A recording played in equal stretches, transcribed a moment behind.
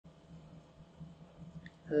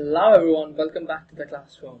Hello everyone, welcome back to the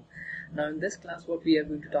classroom. Now in this class what we are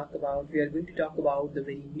going to talk about, the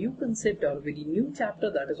very new concept or very new chapter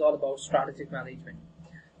that is all about strategic management.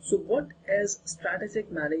 So what is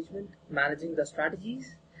strategic management? Managing the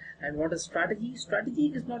strategies. And what is strategy?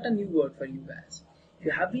 Strategy is not a new word for you guys.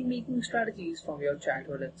 You have been making strategies from your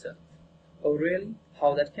childhood itself. Oh really?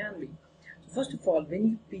 How that can be? So first of all, when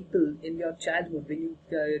you people in your childhood, when you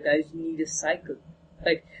guys need a cycle,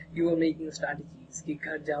 right? You were making strategies कि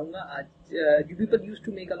घर जाऊंगा आज you people used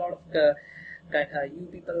to make a lot of you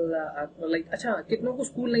people are like अच्छा कितनों को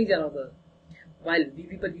school नहीं जाना होता while we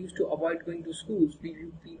people used to avoid going to schools, we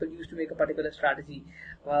people used to make a particular strategy.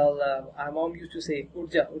 Well, our mom used to say,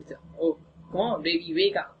 "Urja, urja, oh, come on, baby,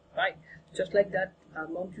 wake up!" Right? Just like that, our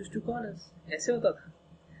mom used to call us. ऐसे होता था.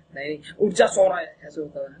 नहीं, urja सो रहा है. ऐसे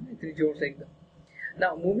होता था ना इतनी जोर से एकदम.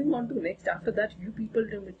 Now, moving on to next. After that, you people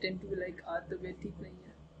tend to be like, "आज तो मैं ठीक नहीं है.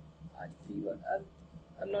 आज fever.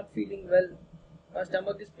 I'm not feeling well. My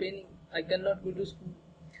stomach is paining. I cannot go to school."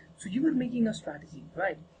 So you were making a strategy,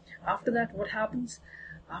 right? After that, what happens?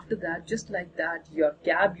 After that, just like that, your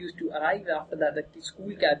cab used to arrive. After that, the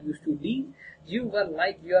school cab used to leave. You were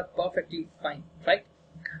like, you are perfectly fine, right?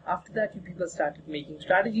 After that, you people started making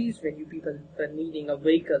strategies when you people were needing a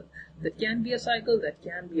vehicle. That can be a cycle, that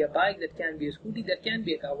can be a bike, that can be a scooty, that can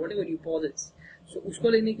be a car, whatever you possess. So उसको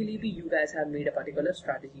लेने के लिए भी you guys have made a particular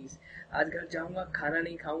strategies. आज घर जाऊंगा, खाना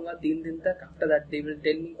नहीं खाऊंगा 3 दिन तक. After that, they will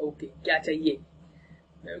tell me, okay, क्या चाहिए?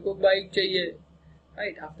 मेरे को बाइक चाहिए.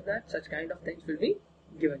 Right, after that, such kind of things will be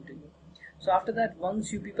given to you. So after that,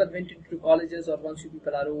 once you people went into colleges or once you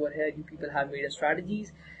people are over here, you people have made a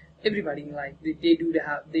strategies. Everybody in life, they do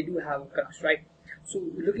have a crush, right? So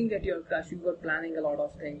looking at your crush, you were planning a lot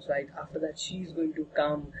of things, right? After that, she's going to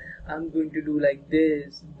come, I'm going to do like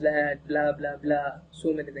this, that, blah, blah, blah,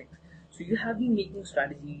 so many things. So you have been making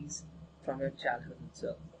strategies from your childhood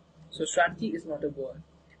itself. So strategy is not a word.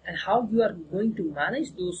 And how you are going to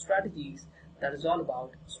manage those strategies, that is all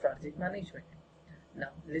about strategic management.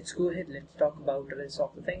 Now, let's go ahead. Let's talk about the rest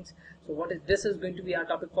of the things. So this is going to be our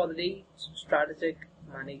topic for the day, strategic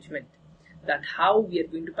management. That how we are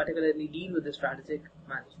going to particularly deal with the strategic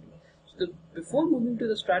management. So before moving to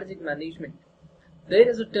the strategic management, there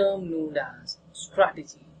is a term known as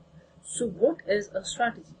strategy. So what is a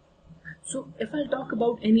strategy? So if I'll talk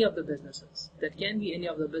about any of the businesses, that can be any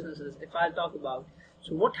of the businesses, if I'll talk about,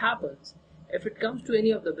 so what happens if it comes to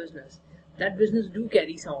any of the business, that business do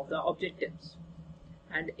carry some of the objectives,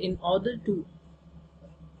 and in order to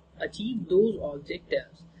achieve those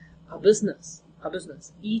objectives, a business,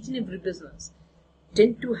 each and every business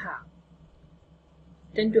tend to have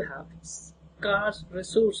scarce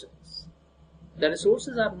resources. The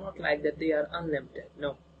resources are not like that they are unlimited.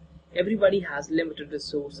 No, everybody has limited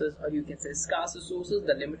resources, or you can say scarce resources,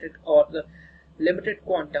 the limited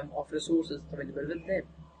quantum of resources available with them.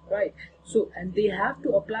 Right. So, and they have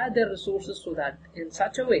to apply their resources so that in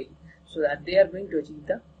such a way so that they are going to achieve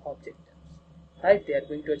the objectives. Right. They are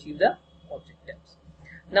going to achieve the objectives.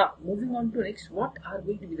 Now, moving on to next, what are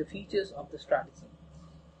going to be the features of the strategy?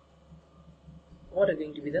 What are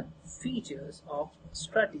going to be the features of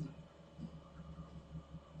strategy?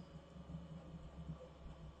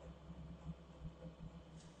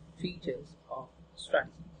 Features of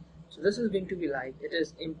strategy. So this is going to be like, it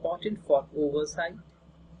is important for oversight,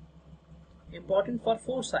 important for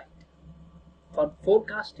foresight, for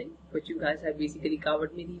forecasting, which you guys have basically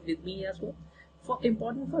covered with me as well.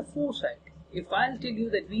 Important for foresight. If I'll tell you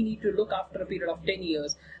that we need to look after a period of 10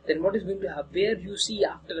 years, then what is going to happen? Where you see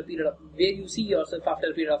yourself after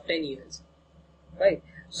a period of 10 years, right?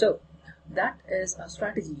 So that is a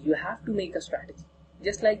strategy. You have to make a strategy.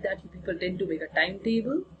 Just like that, you people tend to make a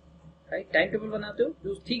timetable, right? Timetable बनाते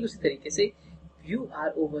हो, ठीक उसी तरीके से you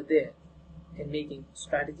are over there in making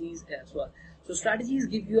strategies as well. So strategies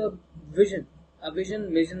give you a vision,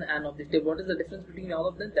 mission, and objective. What is the difference between all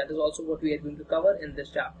of them? That is also what we are going to cover in this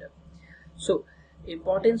chapter. So,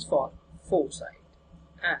 importance for foresight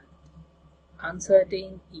and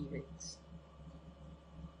uncertain events.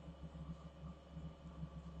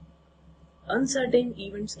 Uncertain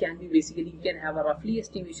events can be basically, you can have a roughly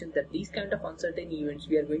estimation that these kind of uncertain events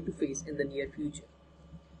we are going to face in the near future.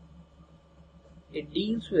 It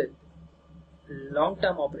deals with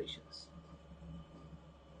long-term operations.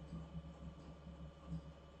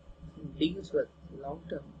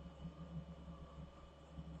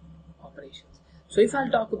 So if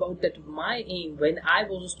I'll talk about that, my aim when I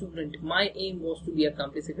was a student, my aim was to be a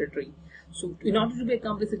company secretary. So in order to be a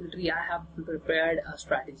company secretary, I have prepared a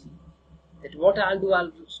strategy. That what I'll do,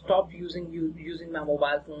 I'll stop using my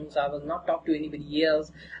mobile phones. I will not talk to anybody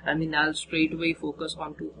else. I'll straight away focus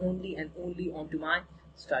only and only onto my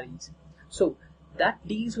studies. So that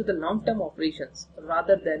deals with the long-term operations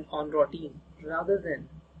rather than on routine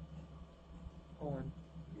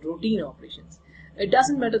operations. It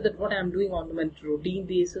doesn't matter that what I'm doing on a routine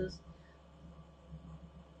basis.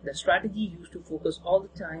 The strategy used to focus all the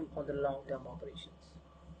time on the long-term operations.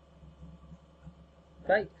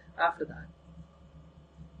 Right? After that,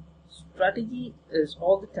 strategy is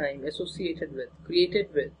all the time created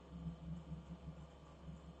with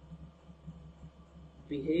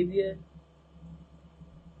behavior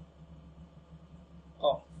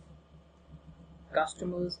of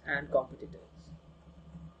customers and competitors.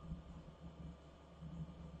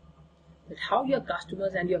 That how your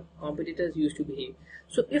customers and your competitors used to behave.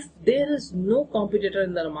 So if there is no competitor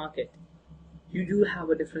in the market, you do have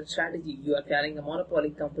a different strategy. You are carrying a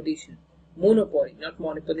monopoly competition. Monopoly, not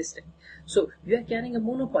monopolistic. So you are carrying a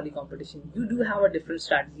monopoly competition. You do have a different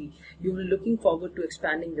strategy. You are looking forward to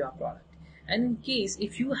expanding your product. And in case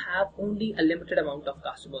if you have only a limited amount of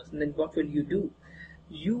customers, then what will you do?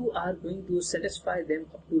 You are going to satisfy them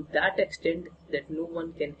up to that extent that no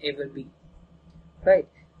one can ever be. Right?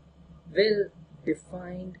 Well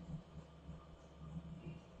defined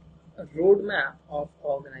a roadmap of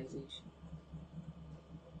organization.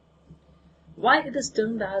 Why it is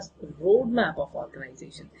termed as roadmap of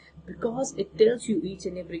organization? Because it tells you each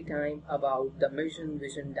and every time about the mission,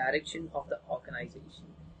 vision, direction of the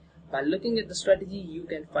organization. By looking at the strategy, you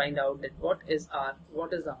can find out that what is our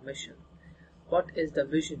mission, what is the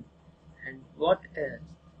vision, and what is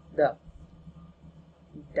the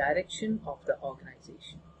direction of the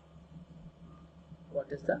organization.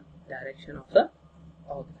 What is the direction of the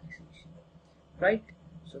organization? Right?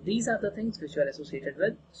 So these are the things which are associated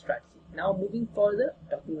with strategy. Now moving further,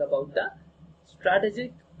 talking about the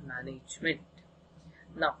strategic management.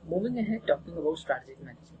 Now moving ahead, talking about strategic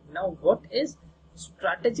management. Now what is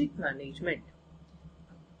strategic management?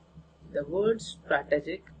 The word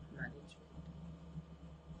strategic management.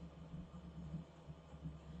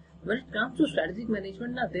 When it comes to strategic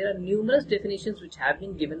management, now there are numerous definitions which have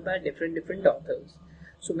been given by different authors.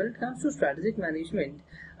 So when it comes to strategic management,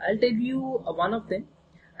 I'll tell you one of them,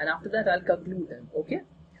 and after that I'll conclude them. Okay?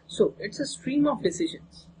 So it's a stream of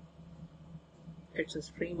decisions. It's a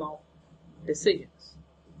stream of decisions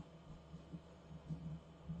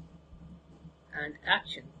and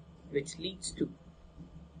action which leads to,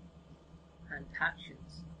 and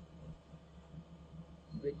actions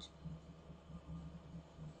which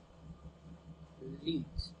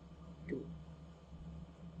leads to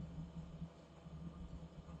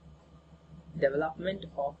development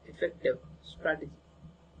of effective strategy.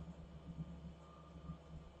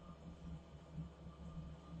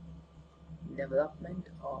 Development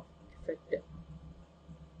of effective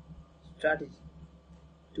strategy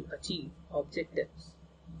to achieve objectives.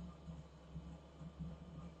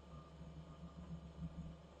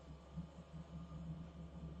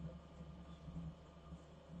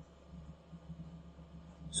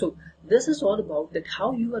 So this is all about that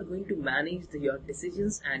how you are going to manage your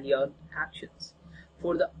decisions and your actions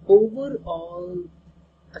for the overall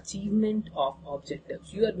achievement of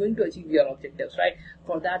objectives. You are going to achieve your objectives, right?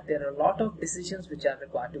 For that there are a lot of decisions which are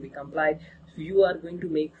required to be complied. You are going to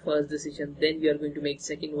make first decision, then you are going to make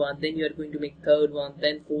second one, then you are going to make third one,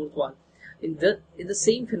 then fourth one. In the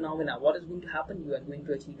same phenomena, what is going to happen? You are going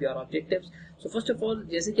to achieve your objectives. So first of all,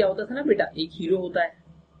 जैसे क्या होता था ना बेटा, एक hero होता है.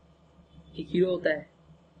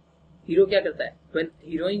 Hero क्या करता है? When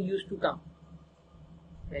heroine used to come,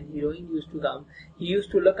 he used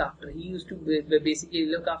to look after. He used to basically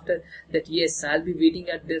look after that. Yes, I'll be waiting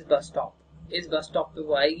at this bus stop. इस bus stop पे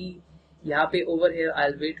वो आएगी. यहाँ पे over here,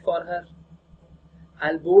 I'll wait for her.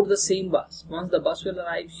 I'll board the same bus. Once the bus will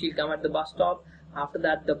arrive, she'll come at the bus stop. After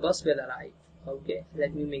that, the bus will arrive. Okay,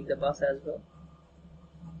 let me make the bus as well.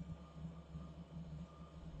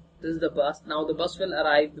 This is the bus. Now the bus will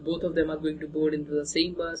arrive. Both of them are going to board into the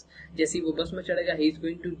same bus. जैसे वो bus में चढ़ेगा, he's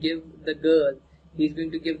going to give the girl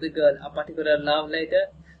a particular love letter.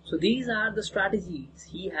 So these are the strategies.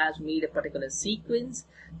 He has made a particular sequence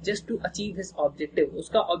just to achieve his objective.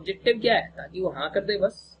 उसका objective क्या है? ताकि वो हाँ कर दे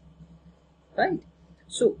बस. Right?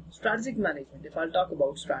 So strategic management. If I'll talk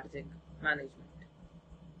about strategic management.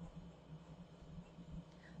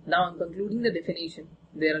 Now I'm concluding the definition.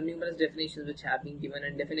 There are numerous definitions which have been given,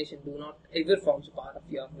 and definition do not ever forms a part of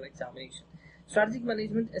your examination. Strategic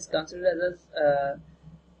management is considered as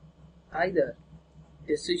either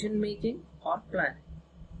decision making or planning.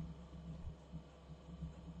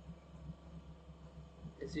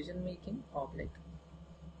 Decision making or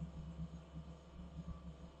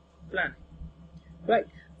planning. Right?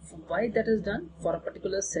 Why that is done? For a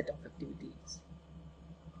particular set of activities.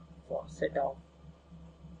 For a set of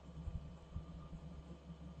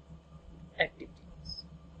activities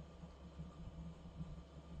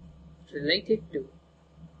related to,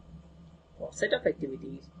 for a set of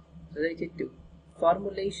activities related to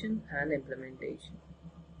formulation and implementation.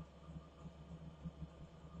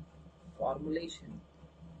 Formulation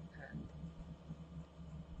and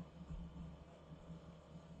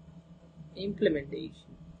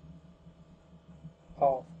implementation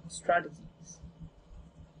of strategies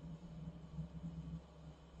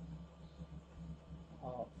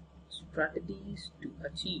to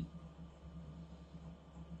achieve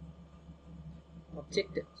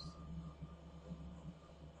objectives.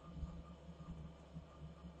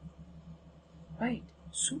 Right.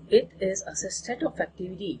 So it is a set of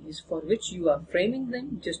activities for which you are framing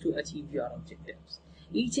them just to achieve your objectives.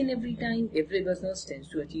 Each and every time, every business tends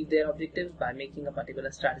to achieve their objectives by making a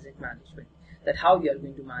particular strategic management. That how you are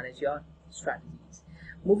going to manage your strategies.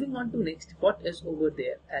 Moving on to next, what is over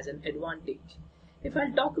there as an advantage? If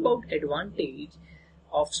I talk about advantage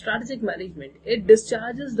of strategic management, it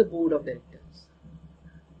discharges the board of directors.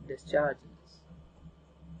 Discharges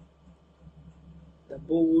the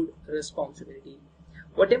board responsibility.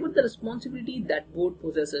 Whatever the responsibility that board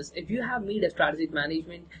possesses, if you have made a strategic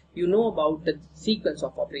management, you know about the sequence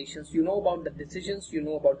of operations, you know about the decisions, you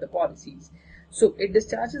know about the policies. So it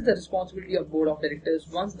discharges the responsibility of board of directors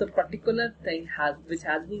once the particular thing which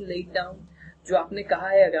has been laid down. जो आपने कहा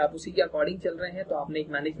है अगर आप उसी के according चल रहे हैं तो आपने एक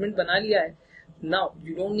मैनेजमेंट बना लिया है. Now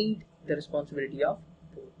you don't need the responsibility of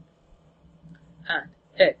board, and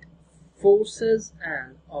it forces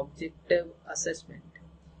an objective assessment.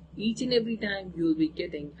 Each and every time you will be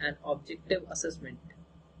getting an objective assessment.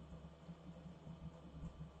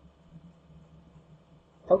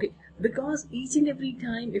 Okay, because each and every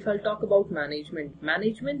time, if I'll talk about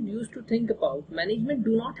management used to think about, management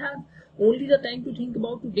do not have only the time to think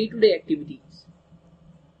about day-to-day activities.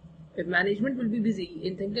 If management will be busy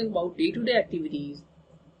in thinking about day-to-day activities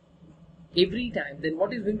every time, then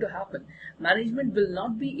what is going to happen? Management will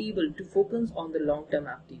not be able to focus on the long-term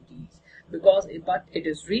activities. But it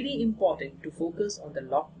is really important to focus on the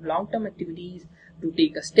long-term activities, to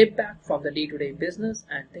take a step back from the day-to-day business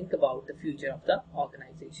and think about the future of the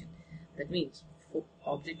organization. That means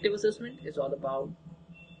objective assessment is all about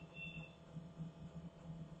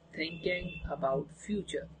thinking about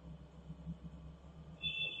future.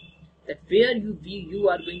 That where you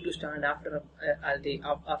are going to stand after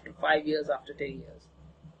 5 years, after 10 years.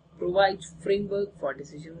 Provides framework for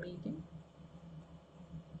decision making.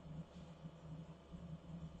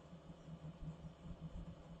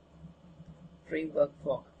 Framework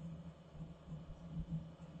for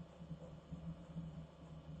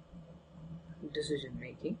decision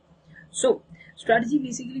making. So strategy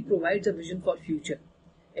basically provides a vision for future.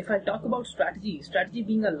 If I talk about strategy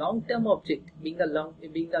being a long-term object, which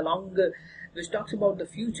talks about the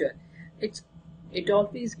future, it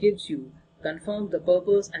always gives you, confirms the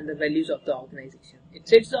purpose and the values of the organization. It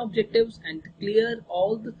sets the objectives and clear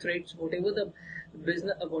all the threats, whatever the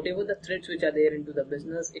threats which are there into the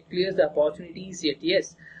business. It clears the opportunities. Yet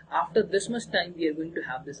yes, after this much time we are going to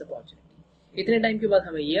have this opportunity. इतने time के बाद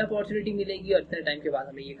हमें ये opportunity मिलेगी और इतने time के बाद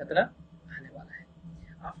हमें ये खतरा आने वाला है.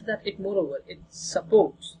 After that, it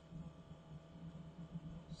supports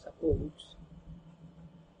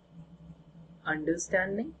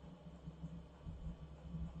understanding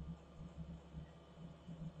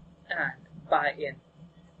and buy-in.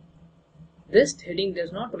 This heading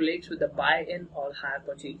does not relate with the buy-in or hire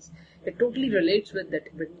purchase. It totally relates with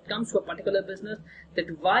that when it comes to a particular business,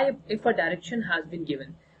 that why, if a direction has been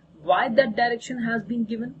given, why that direction has been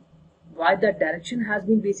given, why that direction has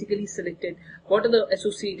been basically selected, what are the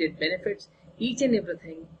associated benefits, each and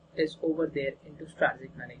everything is over there into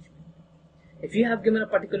strategic management. If you have given a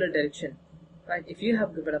particular direction, right,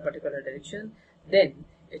 then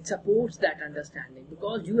it supports that understanding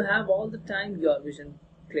because you have all the time your vision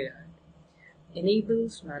clear.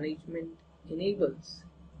 Enables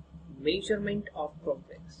measurement of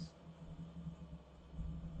progress.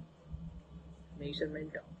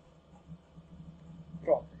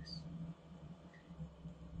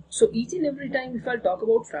 So each and every time if I talk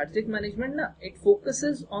about strategic management, it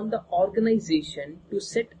focuses on the organization to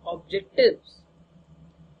set objectives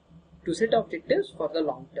for the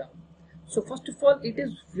long term. So first of all, it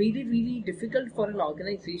is really difficult for an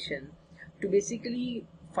organization to basically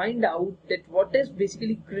find out that what is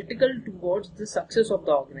basically critical towards the success of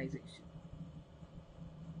the organization.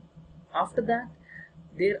 After that,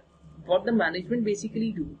 what the management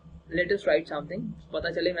basically do, let us write something.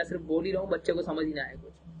 पता चले मैं सिर्फ बोल ही रहा हूँ, बच्चे को समझ ही ना आए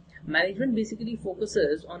कुछ. Management basically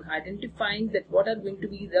focuses on identifying that what are going to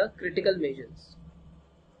be the critical measures.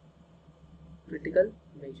 Critical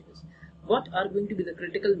measures. What are going to be the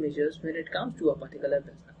critical measures when it comes to a particular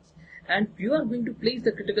business? And you are going to place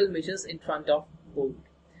the critical measures in front of board.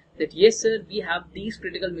 That yes sir, we have these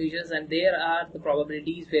critical measures and there are the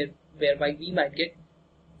probabilities whereby we might get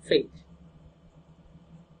failed.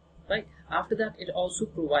 Right? After that, it also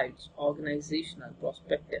provides organizational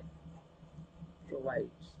perspective.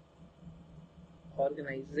 Provides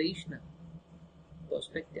organizational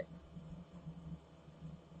perspective.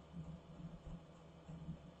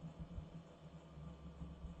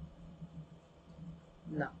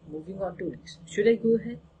 Now, moving on to next. Should I go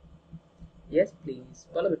ahead? Yes, please.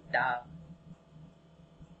 Follow it down.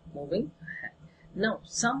 Moving ahead. Now,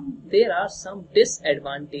 there are some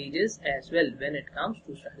disadvantages as well when it comes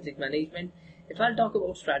to strategic management. If I'll talk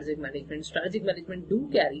about strategic management do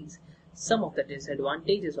carries some of the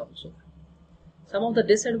disadvantages also. Some of the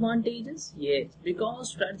disadvantages, yes, because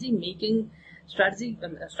strategic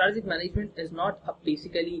management is not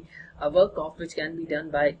basically a work of which can be done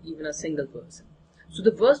by even a single person. So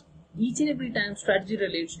the first, each and every time strategy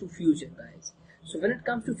relates to future, guys. So when it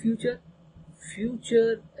comes to future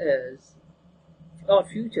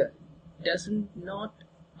does not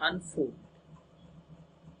unfold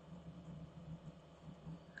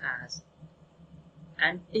as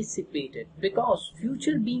anticipated, because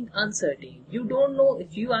future being uncertain, you don't know.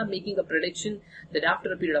 If you are making a prediction that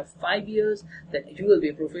after a period of 5 years that you will be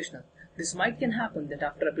a professional, this might can happen that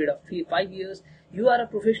after a period of 5 years you are a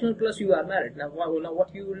professional plus you are married. Now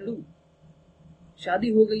what you will do? शादी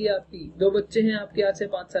हो गई है आपकी, 2 बच्चे हैं आपके आज से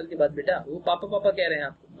 5 साल के बाद, बेटा वो पापा पापा कह रहे हैं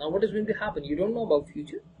आपको. Now what is going to happen? You don't know about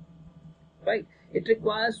future, right? It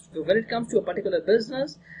requires, when it comes to a particular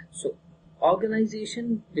business, so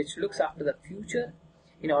organization which looks after the future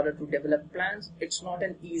in order to develop plans, it's not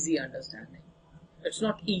an easy understanding. It's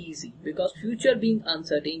not easy because future being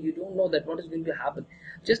uncertain, you don't know that what is going to happen.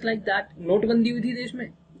 Just like that, notbandi हुई थी देश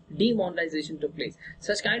में, demonetization took place.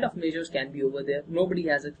 Such kind of measures can be over there. Nobody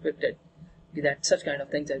has expected that such kind of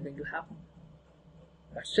things are going to happen.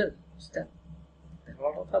 But still, there are a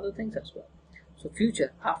lot of other things as well. So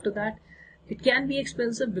future, after that, it can be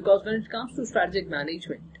expensive because when it comes to strategic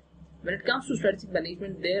management,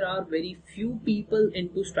 there are very few people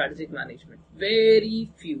into strategic management. Very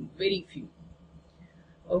few.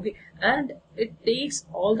 Okay, and it takes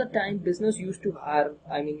all the time. Business used to hire,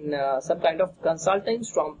 some kind of consultants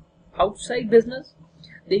from outside business.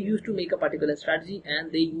 They used to make a particular strategy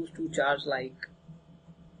and they used to charge like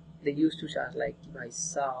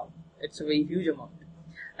it's a very huge amount.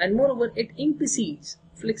 And moreover, it impedes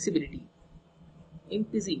flexibility.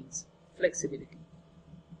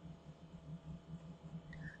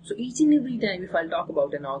 So each and every time, if I'll talk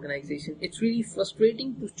about an organization, it's really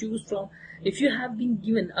frustrating to choose from if you have been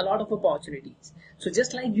given a lot of opportunities. So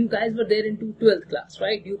just like you guys were there into 12th class,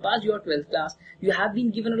 right? You passed your 12th class, you have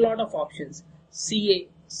been given a lot of options. CA,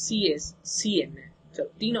 CS, CMA. So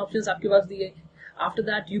 3 options आपके पास दिए. After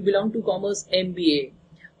that, you belong to commerce, MBA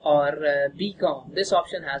or BCom. This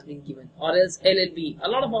option has been given, or else LLB. A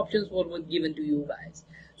lot of options were given to you guys.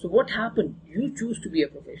 So what happened? You choose to be a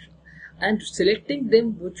professional, and selecting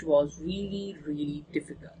them, which was really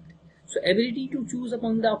difficult. So ability to choose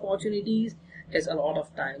upon the opportunities is a lot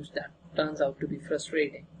of times that turns out to be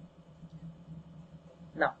frustrating.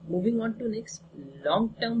 Now moving on to next,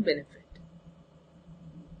 long-term benefit.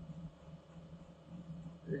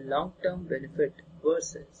 Long-term benefit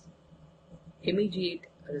versus immediate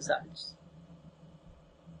results.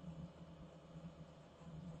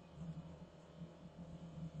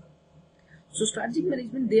 So strategic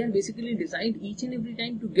management, they are basically designed each and every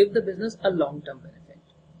time to give the business a long-term benefit.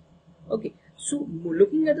 Okay, so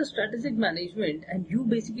looking at the strategic management, and you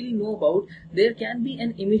basically know about, there can be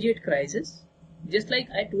an immediate crisis. Just like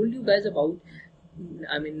I told you guys about,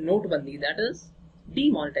 notebandi, that is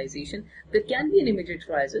demonetization. There can be an immediate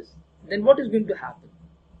crisis. Then what is going to happen?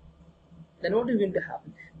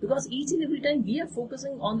 Because each and every time we are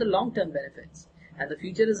focusing on the long-term benefits, and the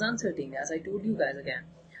future is uncertain, as I told you guys again.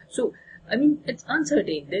 So it's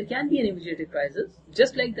uncertain. There can be an immediate crisis.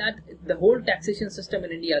 Just like that, the whole taxation system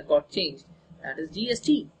in India got changed. That is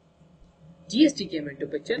GST. GST came into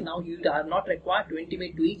picture. Now you are not required to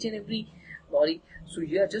intimate to each and every body. So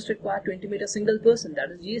you are just required to intimate a single person.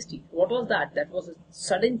 That is GST. What was that? That was a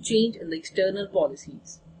sudden change in the external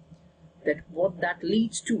policies. That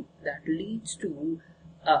leads to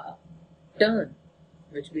a turn,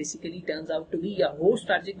 which basically turns out to be a whole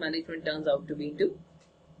strategic management turns out to be into.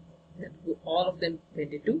 All of them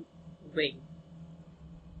went into vain.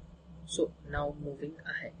 So now moving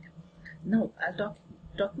ahead. Now I'll talk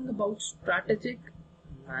talking about strategic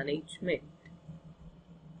management.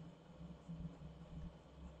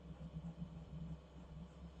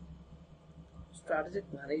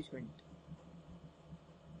 Strategic management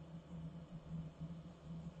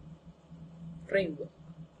framework.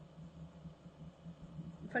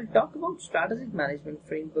 If I talk about strategic management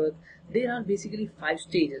framework, there are basically 5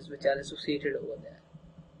 stages which are associated over there.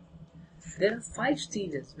 There are 5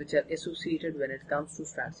 stages which are associated when it comes to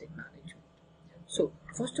strategic management. So,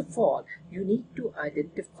 first of all, you need to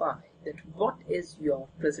identify that what is your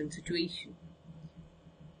present situation.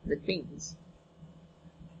 That means,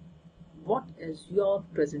 what is your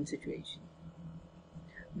present situation?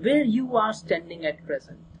 Where you are standing at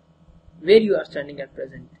present. Where you are standing at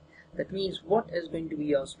present. That means, what is going to be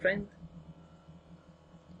your strength?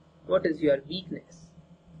 What is your weakness?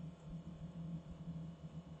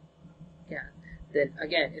 Yeah. Then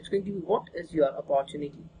again, it's going to be what is your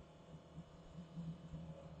opportunity?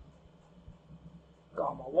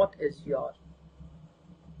 Comma, what is your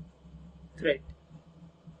threat?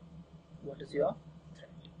 What is your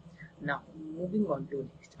threat? Now, moving on to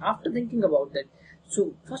next. After thinking about that,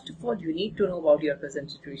 so first of all, you need to know about your present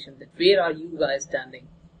situation, that where are you guys standing,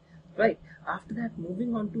 right? After that,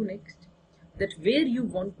 moving on to next, that where you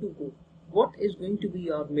want to go, what is going to be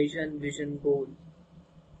your mission, vision, goal?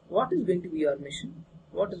 What is going to be your mission?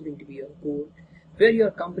 What is going to be your goal? Where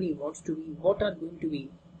your company wants to be? What are going to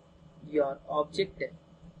be your objective?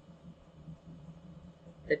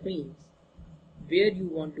 That means where you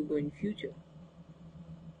want to go in future.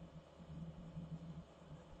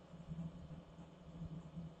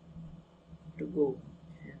 To go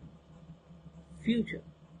future.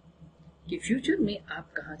 कि future में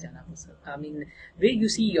आप कहाँ जाना पसंद, I mean where you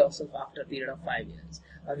see yourself after a period of 5 years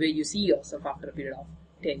or where you see yourself after a period of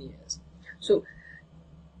 10 years. So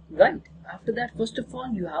right after that, first of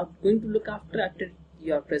all, you are going to look after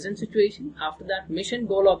your present situation. After that, mission,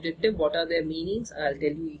 goal, objective, what are their meanings? I'll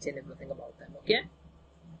tell you each and everything about them. Okay.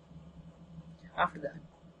 After that,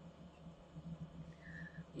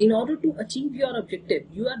 in order to achieve your objective,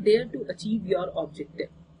 you are there to achieve your objective.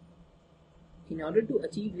 In order to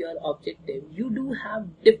achieve your objective, you do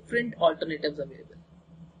have different alternatives available.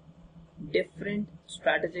 Different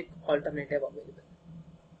strategic alternative available.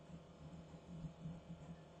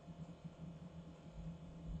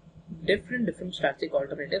 Different strategic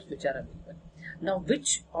alternatives which are available. Now,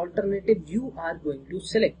 which alternative you are going to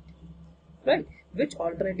select? Right? Which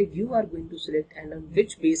alternative you are going to select and on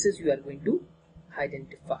which basis you are going to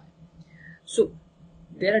identify. So,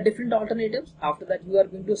 there are different alternatives. After that, you are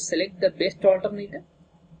going to select the best alternative.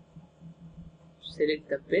 Select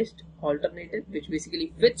the best alternative which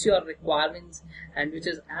basically fits your requirements and which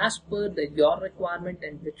is as per your requirement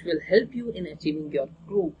and which will help you in achieving your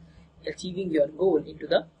goal into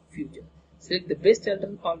the future. Select the best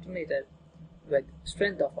alternative with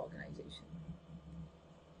strength of organization.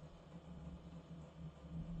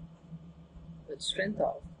 With strength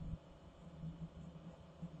of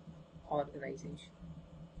organization.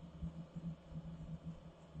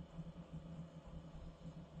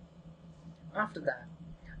 After that,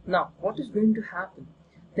 now what is going to happen?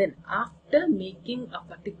 Then after making a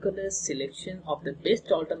particular selection of the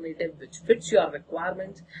best alternative which fits your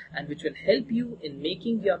requirements and which will help you in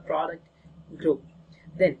making your product grow,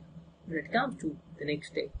 then when it comes to the next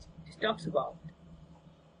stage, it talks about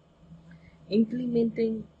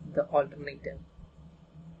implementing the alternative.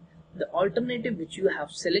 The alternative which you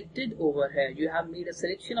have selected over here, you have made a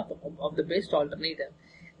selection of the best alternative,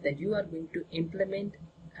 then you are going to implementing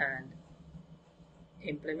and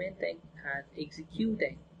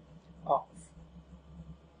executing of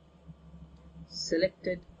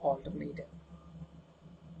selected alternative.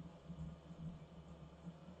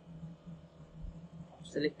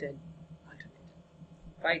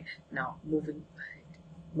 Right, now moving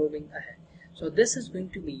ahead. So this is going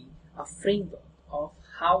to be a framework of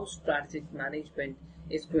how strategic management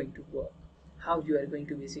is going to work, how you are going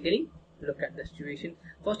to basically look at the situation.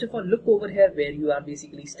 First of all, look over here where you are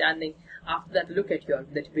basically standing. After that, look at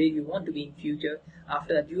where you want to be in future.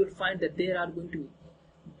 After that, you will find that there are going to be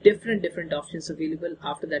different options available.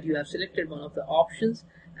 After that, you have selected one of the options,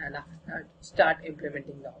 and after that, start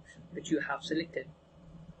implementing the option which you have selected.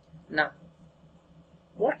 Now,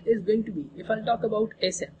 what is going to be, if I'll talk about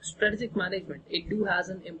SM, strategic management, it do has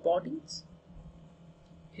an importance.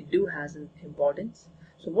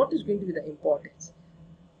 So what is going to be the importance?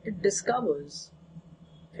 It discovers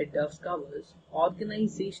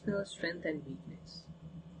organizational strength and weakness.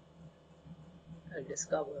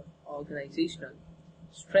 Discover organizational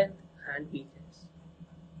strength and weakness.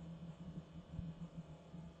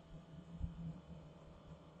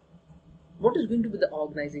 what is going to be the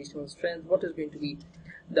organizational strength, what is going to be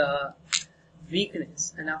the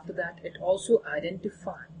weakness, and after that it also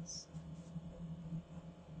identifies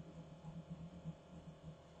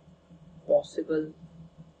possible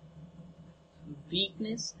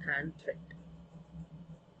weakness and threat.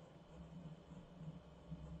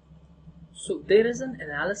 So there is an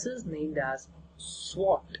analysis named as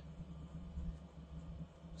SWOT: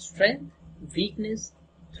 strength, weakness,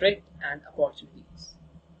 threat and opportunities.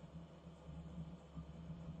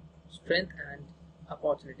 Strength and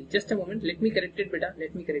opportunity. Just a moment, let me correct it beta,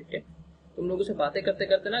 let me correct it. तुम लोगों से बातें करते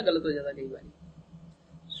करते ना गलत हो जाता कई बार.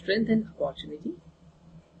 Strength and opportunity.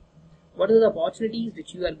 What are the opportunities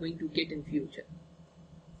which you are going to get in future?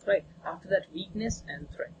 Right. After that, weakness and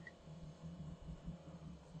threat.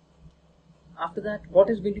 After that, what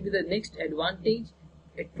is going to be the next advantage?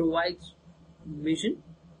 It provides vision.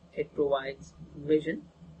 It provides vision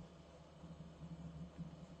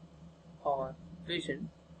or vision,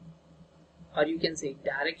 or you can say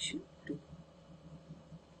direction to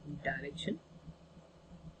direction.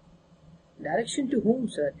 Direction to whom,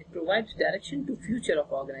 sir? It provides direction to future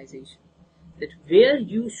of organization. That where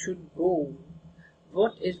you should go,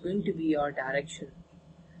 what is going to be your direction,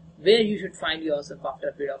 where you should find yourself after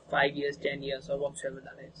a period of 5 years, 10 years, or whatsoever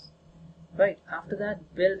that is. Right. After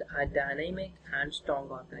that, build a dynamic and strong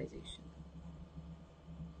organization.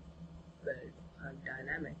 Build a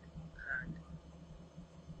dynamic and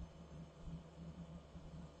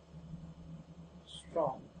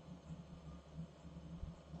strong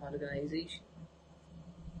organization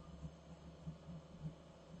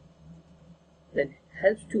that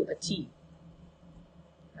helps to achieve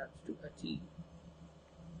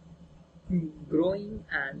growing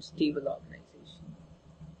and stable organization.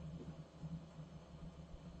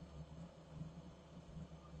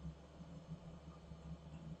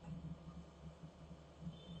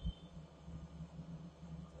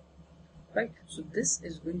 Right, so this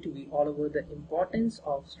is going to be all over the importance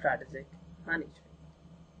of strategic management.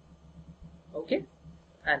 Okay,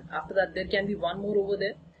 and after that there can be one more over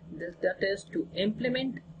there, that is to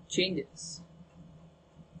implement changes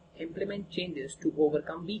to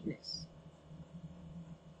overcome weakness.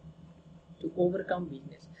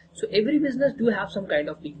 So every business do have some kind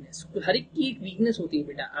of weakness. तो हर एक की एक weakness होती है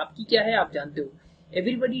बेटा. आपकी क्या है आप जानते हो.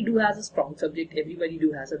 Everybody do has a strong subject, everybody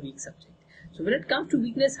do has a weak subject. So when it comes to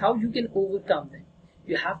weakness, how you can overcome them?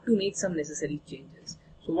 You have to make some necessary changes.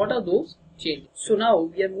 So what are those changes? So now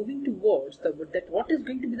we are moving towards what is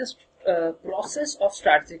going to be the process of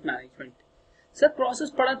strategic management. Sir,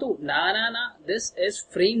 process पढ़ा तो ना. This is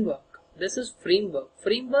framework.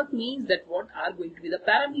 Framework means that what are going to be the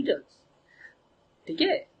parameters.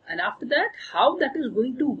 Okay, and after that, how that is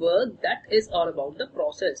going to work, that is all about the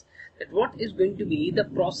process. That what is going to be the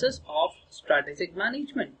process of strategic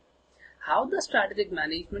management. How the strategic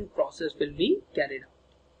management process will be carried out.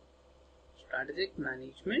 Strategic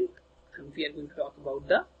management, and we are going to talk about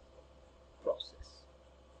the process.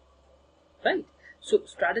 Right. So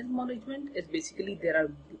strategic management is basically there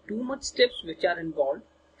are too much steps which are involved.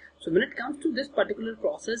 So when it comes to this particular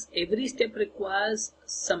process, every step requires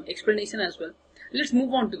some explanation as well. Let's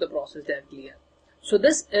move on to the process directly here. So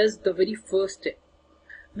this is the very first step,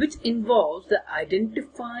 which involves the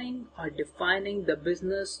identifying or defining the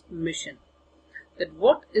business mission. That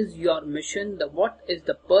what is your mission, what is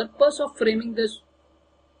the purpose of framing this.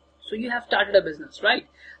 So you have started a business, right?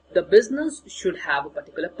 The business should have a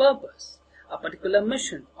particular purpose, a particular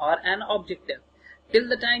mission or an objective. Till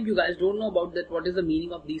the time you guys don't know about that, what is the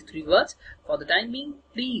meaning of these three words, for the time being,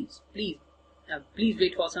 please wait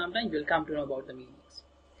for some time, you will come to know about the meanings.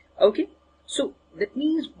 Okay, so that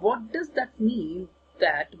means, what does that mean?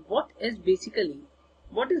 That what is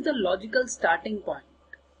the logical starting point?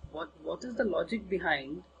 What is the logic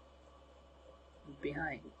behind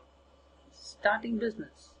starting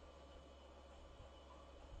business?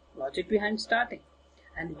 Logic behind starting,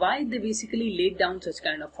 and why they basically laid down such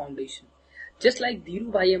kind of foundation. Just like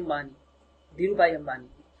Dhirubhai Ambani,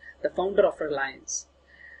 the founder of Reliance,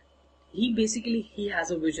 he has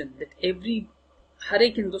a vision that हर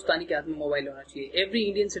एक हिंदुस्तानी के हाथ में mobile होना चाहिए. Every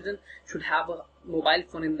Indian citizen should have a mobile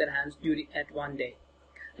phone in their hands at one day.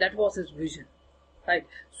 That was his vision, right?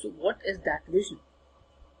 So what is that vision?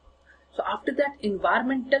 So after that,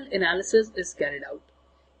 environmental analysis is carried out.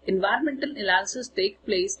 Environmental analysis takes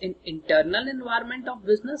place in internal environment of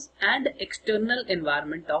business and external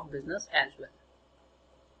environment of business as well.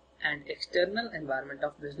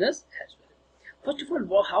 First of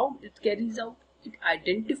all, how it carries out? It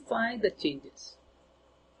identifies the changes.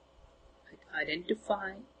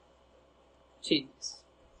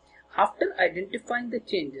 After identifying the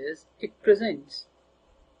changes, it presents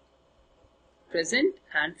present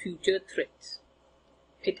and future threats.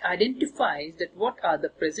 It identifies that what are the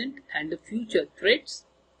present and the future threats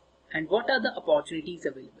and what are the opportunities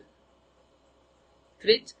available.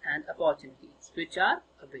 Threats and opportunities which are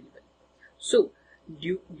available. So,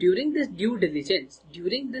 during this the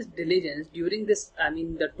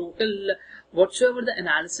total, whatsoever the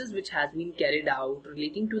analysis which has been carried out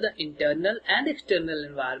relating to the internal and external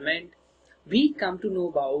environment, we come to know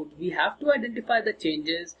about, we have to identify the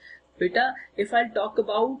changes. Beta, if I'll talk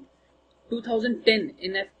about 2010,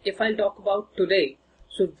 if I'll talk about today,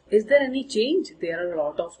 so is there any change? There are a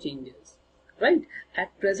lot of changes, right?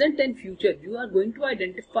 At present and future, you are going to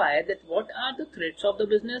identify that what are the threats of the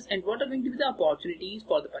business and what are going to be the opportunities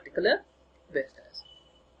for the particular business.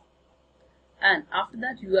 And after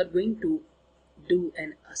that, you are going to do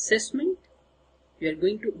an assessment. You are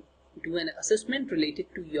going to do an assessment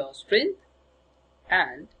related to your strength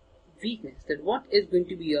and weakness, that what is going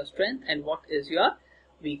to be your strength and what is your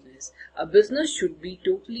weakness. A business should be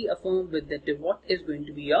totally affirmed with that what is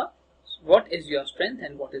your strength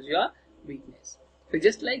and what is your weakness. So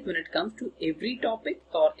just like when it comes to every topic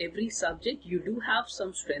or every subject, you do have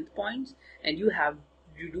some strength points and you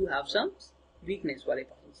do have some weakness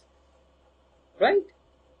points, right?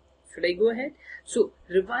 Should I go ahead? So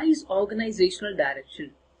revise organizational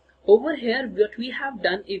direction. Over here, what we have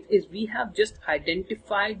done is we have just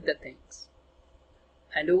identified the things.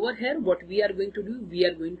 And over here, what we are going to do, we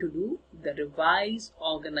are going to do the revise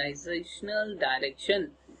organizational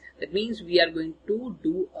direction. That means we are going to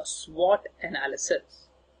do a SWOT analysis,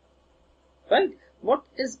 right? What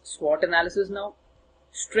is SWOT analysis now?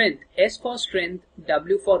 Strength, S for strength,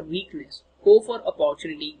 W for weakness, O for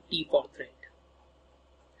opportunity, T for threat.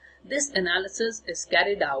 This analysis is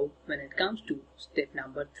carried out when it comes to step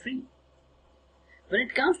number 3. When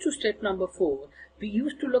it comes to step number 4, we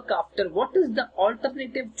used to look after what is the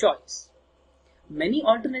alternative choice. Many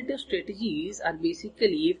alternative strategies are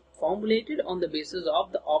basically formulated on the basis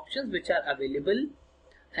of the options which are available,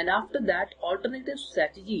 and after that alternative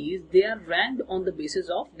strategies, they are ranked on the basis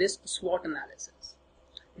of this SWOT analysis.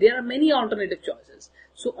 There are many alternative choices.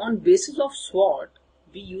 So on basis of SWOT,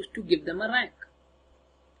 we used to give them a rank.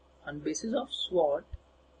 On basis of SWOT,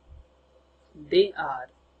 they are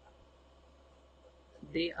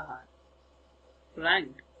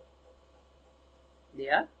ranked. They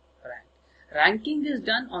are ranked. Ranking is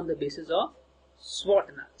done on the basis of SWOT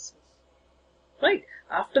analysis, right?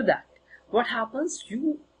 After that, what happens?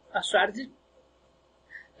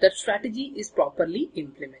 That strategy is properly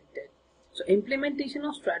implemented. So implementation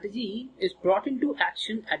of strategy is brought into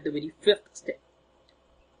action at the very 5th step.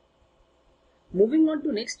 Moving on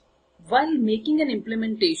to next, while making an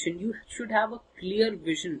implementation, you should have a clear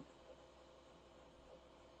vision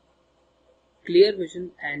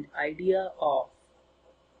and idea of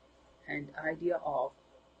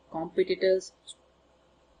competitors,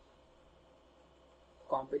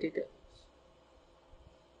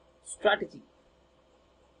 strategy,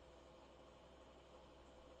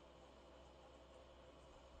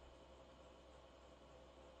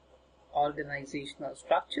 organizational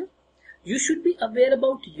structure. You should be aware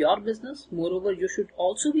about your business. Moreover, you should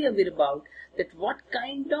also be aware about that what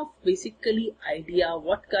kind of basically idea,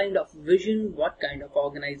 what kind of vision, what kind of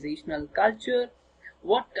organizational culture,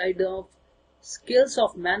 what kind of skills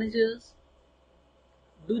of managers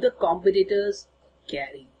do the competitors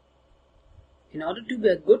carry. In order to be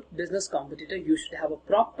a good business competitor, you should have a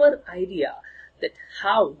proper idea that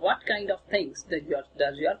what kind of things does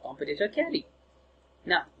your competitor carry.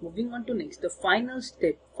 Now, moving on to next, the final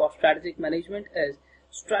step for strategic management is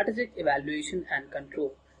strategic evaluation and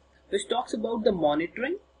control, which talks about the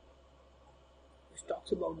monitoring,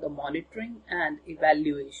 and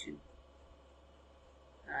evaluation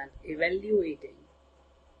and evaluating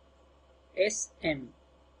SM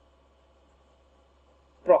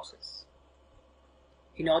process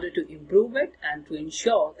in order to improve it and to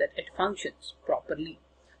ensure that it functions properly.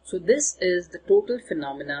 So this is the total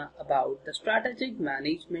phenomena about the strategic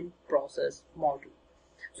management process model.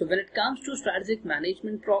 So when it comes to strategic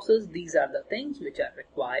management process, these are the things which are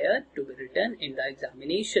required to be written in the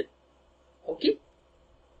examination. Okay.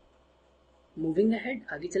 Moving ahead,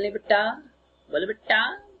 आगे चलें बेटा, बोले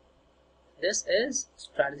बेटा. This is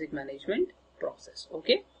strategic management process.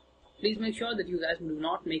 Okay. Please make sure that you guys do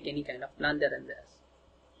not make any kind of blunder in this.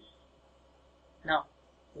 Now,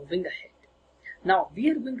 moving ahead. Now, we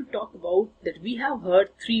are going to talk about that we have heard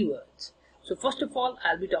 3 words. So, first of all,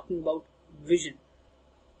 I'll be talking about vision.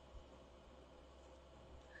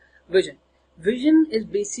 Vision. Vision is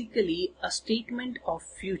basically a statement of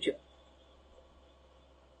future.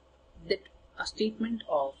 A statement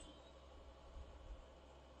of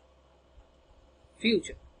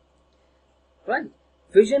future. Right?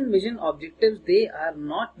 Vision, objectives, they are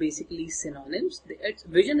not basically synonyms.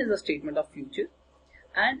 Vision is a statement of future,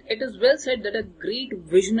 and it is well said that a great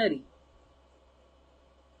visionary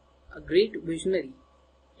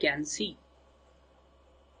can see,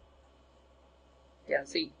 can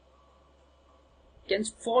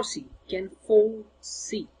foresee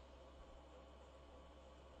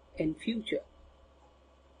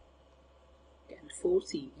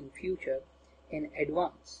in future, in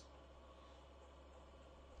advance,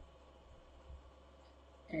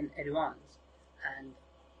 and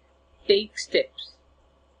take steps,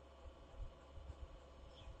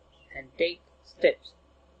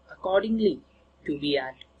 accordingly to be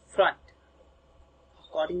at front,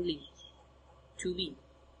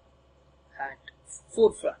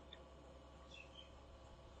 forefront.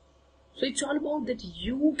 So it's all about that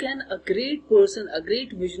you can, a great person, a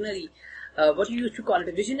great visionary, what you used to call it,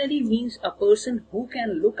 a visionary means a person who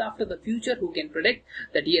can look after the future, who can predict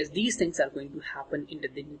that yes, these things are going to happen into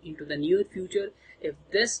the near future if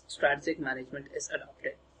this strategic management is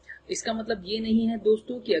adopted. इसका मतलब ये नहीं है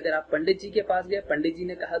दोस्तों कि अगर आप पंडित जी के पास गए, पंडित जी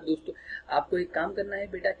ने कहा दोस्तों आपको एक काम करना है,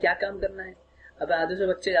 बेटा क्या काम करना है, अब आधे से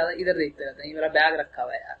बच्चे ज्यादा इधर देखते रहते हैं, मेरा बैग रखा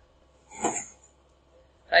हुआ है यार,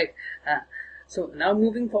 right. So now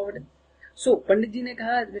moving forward. सो पंडित जी ने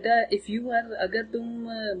कहा बेटा इफ यू आर, अगर तुम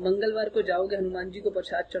मंगलवार को जाओगे हनुमान जी को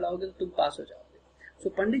प्रसाद चढ़ाओगे तो तुम पास हो जाओगे. सो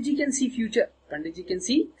पंडित जी can see future,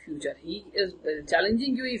 he is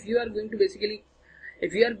challenging you if you are going to basically,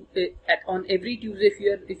 if you are on every Tuesday,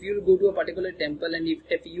 if you go to a particular temple, and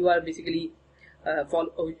if you are basically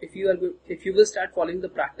if you will start following the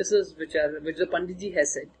practices which the Panditji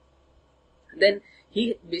has said, then he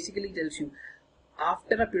basically tells you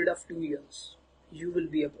after a period of 2 years you will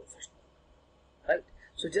be a professional, right?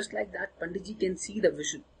 So just like that, Panditji can see the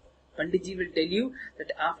vision. Panditji will tell you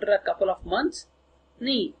that after a couple of months,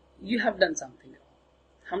 nahi, you have done something wrong,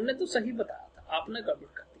 हमने तो सही बताया था, आपने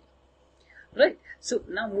गड़बड़ कर दिया. Right. So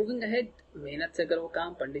now moving ahead, मेहनत से करो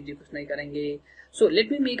काम, पंडित जी कुछ नहीं करेंगे. So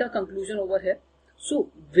let me make a conclusion over here. So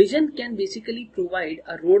vision can basically provide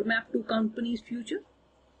a roadmap to company's future.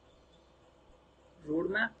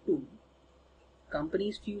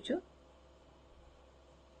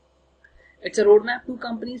 It's a roadmap to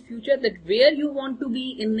company's future, that where you want to be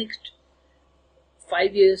in next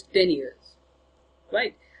 5 years, 10 years.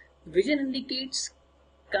 Right. Vision indicates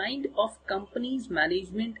kind of company's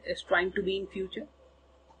management is trying to be in future.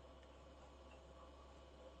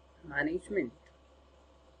 Management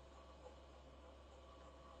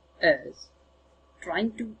is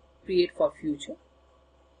trying to create for future,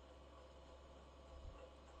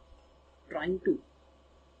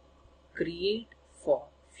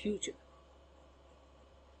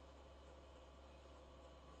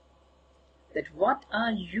 that what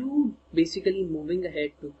are you basically moving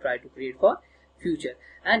ahead to try to create for future.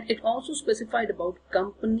 And it also specified about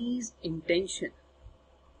company's intention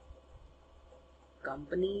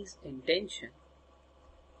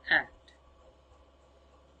and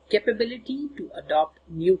capability to adopt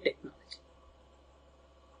new technology.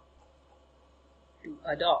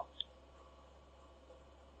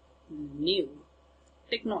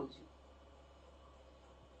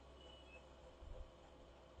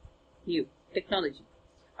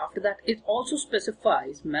 After that, it also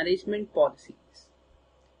specifies management policies.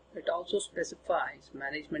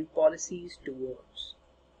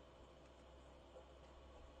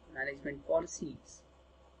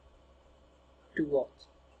 Towards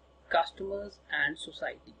customers and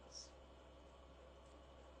societies.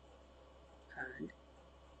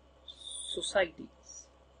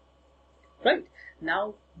 Right.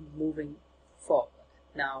 Now moving forward.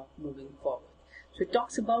 So it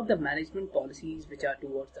talks about the management policies which are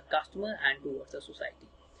towards the customer and towards the society.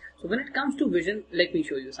 So when it comes to vision, let me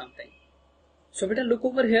show you something. So better look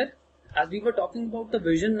over here. As we were talking about the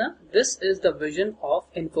vision, this is the vision of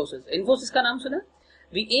Infosys. Infosys का नाम सुना?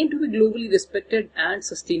 We aim to be globally respected and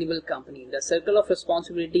sustainable company. The circle of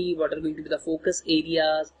responsibility, what are going to be the focus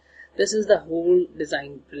areas, this is the whole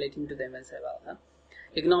design relating to them as well.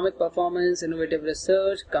 Economic performance, innovative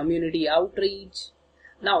research, community outreach.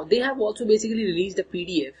 Now they have also basically released a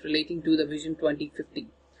PDF relating to the Vision 2050.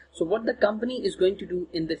 So what the company is going to do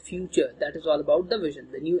in the future, that is all about the vision,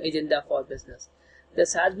 the new agenda for business.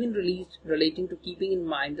 This has been released relating to keeping in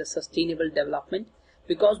mind the sustainable development,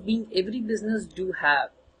 because being every business do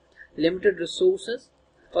have limited resources.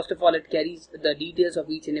 First of all, it carries the details of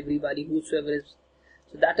each and everybody whosoever is.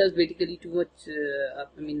 So that is basically too much,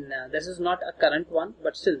 this is not a current one,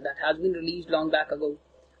 but still that has been released long back ago.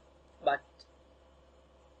 But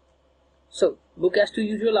so book as to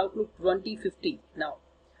usual Outlook 2050. Now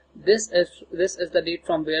This is the date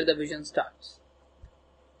from where the vision starts.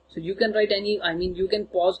 So you can write you can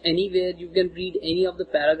pause anywhere, you can read any of the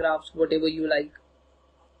paragraphs, whatever you like.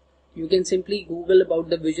 You can simply Google about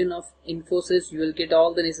the vision of Infosys, you will get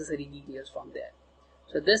all the necessary details from there.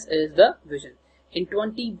 So this is the vision. In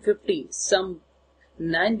 2050, some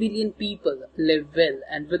 9 billion people live well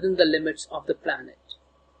and within the limits of the planet.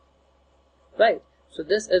 Right? So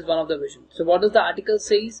this is one of the visions. So what does the article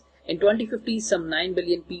says? In 2050, some 9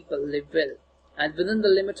 billion people live well and within the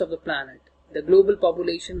limits of the planet. The global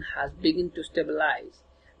population has begun to stabilize,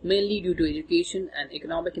 mainly due to education and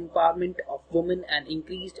economic empowerment of women and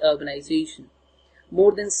increased urbanization.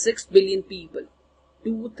 More than 6 billion people,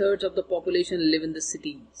 2/3 of the population, live in the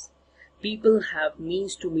cities. People have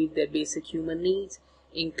means to meet their basic human needs,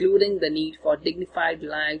 including the need for dignified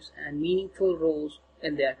lives and meaningful roles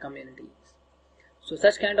in their communities. So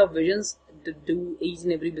such kind of visions do each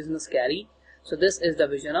and every business carry. So this is the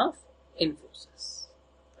vision of Infosys,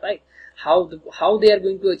 right? How they are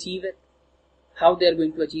going to achieve it? How they are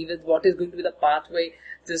going to achieve it? What is going to be the pathway?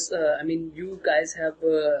 This, you guys have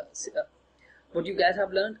what you guys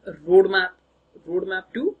have learned, a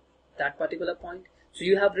roadmap to that particular point. So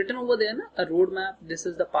you have written over there, a roadmap. This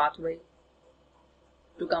is the pathway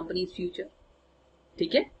to company's future.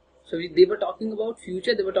 Okay? So they were talking about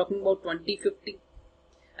future. They were talking about 2050,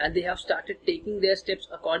 and they have started taking their steps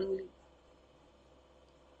accordingly.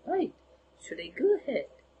 Right? Should I go ahead?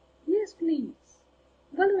 Yes, please.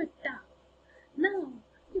 Follow it down. Now,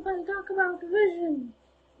 if I talk about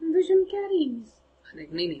vision carries.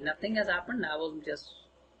 Nothing has happened. I was just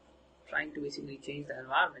trying to basically change the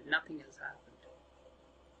environment. Nothing has happened.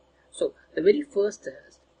 So, the very first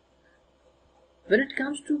is, when it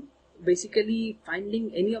comes to basically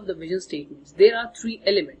finding any of the vision statements, there are 3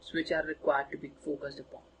 elements which are required to be focused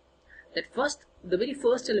upon. The very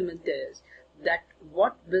first element is that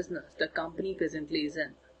what business the company presently is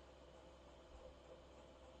in.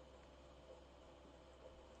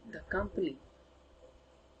 The company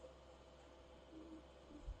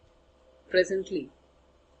presently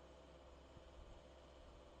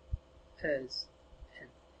is in.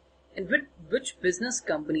 And which business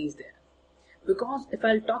company is there? Because if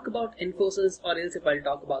I'll talk about Infosys or else if I'll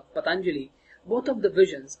talk about Patanjali, both of the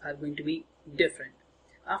visions are going to be different.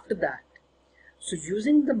 After that, so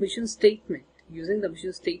using the mission statement,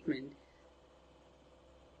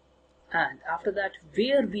 and after that,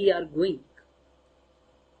 where we are going,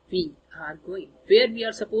 where we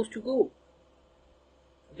are supposed to go,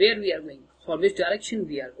 where we are going, for which direction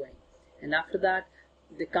we are going, and after that,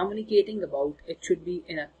 the communicating about it should be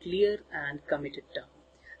in a clear and committed term.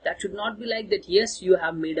 That should not be like that, yes, you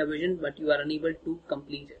have made a vision, but you are unable to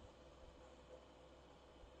complete it.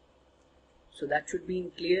 So that should be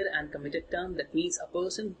in clear and committed term. That means a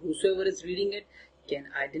person, whosoever is reading it,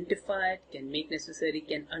 can identify it, can make necessary,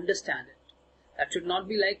 can understand it. That should not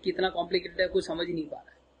be like, kitna complicated hai, koi samajh hi nahi pa raha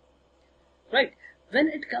hai. Right? When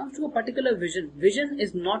it comes to a particular vision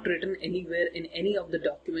is not written anywhere in any of the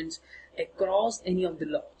documents across any of the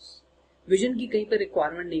laws. Vision की कहीं पे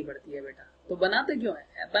requirement नहीं पड़ती है बेटा, तो बनाते क्यों है?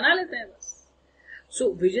 बना लेते हैं बस.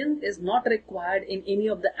 So vision is not required in any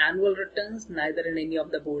of the annual returns, neither in any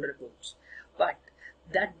of the board reports, but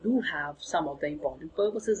that do have some of the important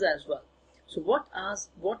purposes as well. So what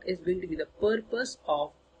is going to be the purpose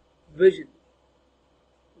of vision?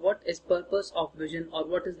 What is purpose of vision, or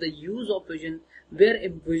what is the use of vision, where a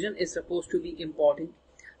vision is supposed to be important?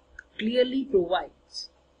 It clearly provides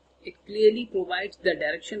the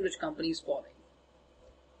direction which company is following.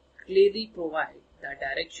 Clearly provide the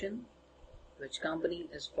direction which company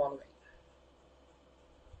is following.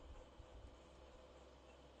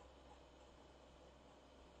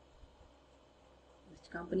 Which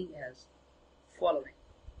company is following.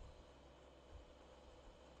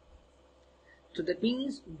 So that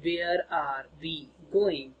means, where are we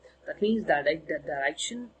going? That means that the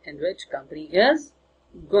direction in which company is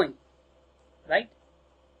going. Right?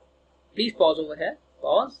 Please pause over here.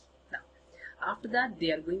 Pause. Now, after that,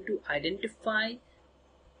 they are going to identify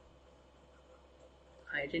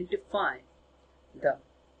the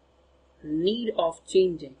need of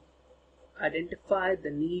changing. Identify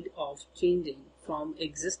the need of changing from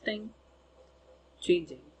existing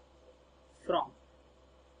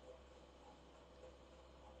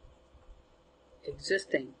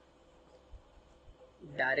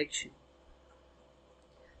direction.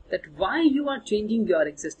 That why you are changing your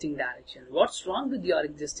existing direction. What's wrong with your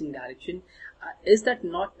existing direction? Is that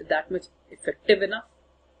not that much effective enough?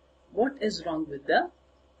 What is wrong with the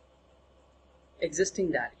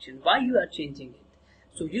existing direction? Why you are changing it?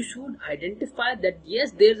 So you should identify that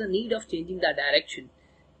yes, there's a need of changing the direction.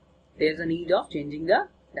 There's a need of changing the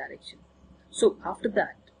direction. So after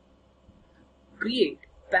that, create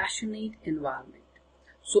passionate environment.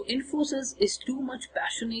 So Infosys is too much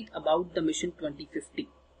passionate about the Mission 2050.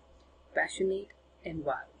 Passionate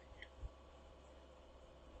environment.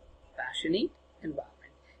 Passionate environment.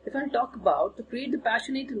 If I talk about to create the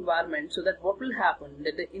passionate environment, so that what will happen,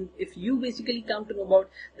 that if you basically come to know about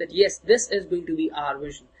that, yes, this is going to be our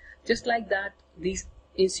vision. Just like that, these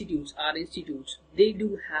institutes, our institutes, they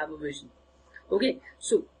do have a vision. Okay,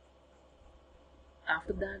 so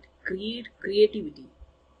after that, create creativity.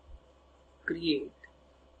 Create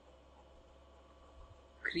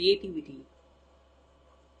creativity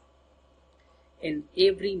in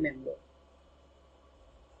every member.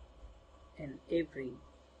 In every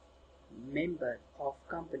member of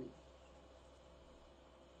company.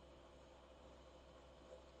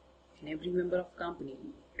 In every member of company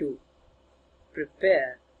to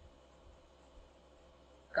prepare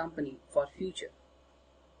company for future.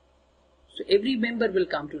 So every member will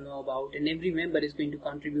come to know about, and every member is going to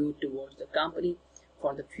contribute towards the company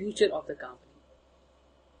for the future of the company.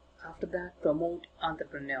 After that, promote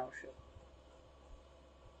entrepreneurship.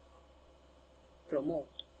 Promote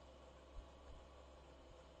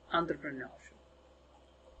entrepreneurship.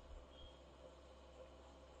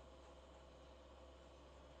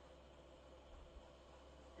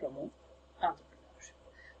 Promote entrepreneurship.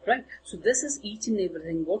 Right? So this is each and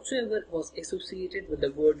everything whatsoever was associated with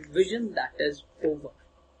the word vision, that is over.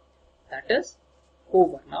 That is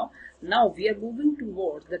over. Now we are moving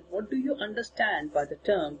towards that. What do you understand by the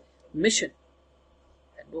term mission?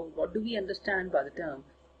 What do we understand by the term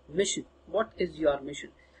mission? What is your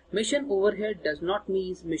mission? Mission over here does not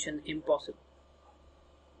mean mission impossible.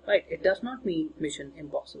 Right? It does not mean mission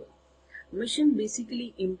impossible. Mission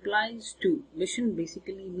basically implies to, mission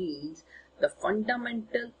basically means the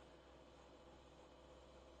fundamental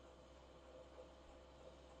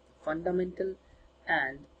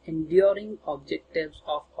and enduring objectives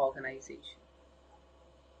of organization.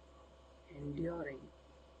 Enduring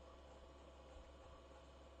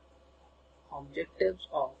objectives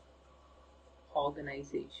of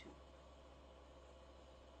organization.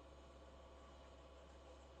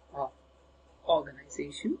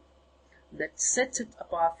 That sets it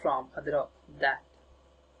apart from other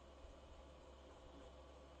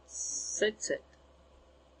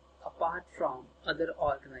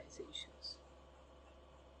organizations.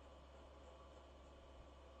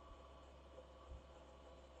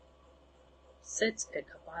 Sets it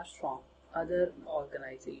apart from other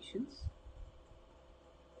organizations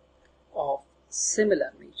of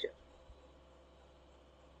similar nature.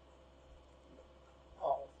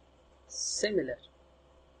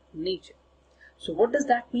 So what does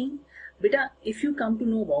that mean? Beta, if you come to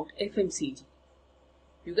know about FMCG,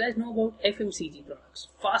 you guys know about FMCG products,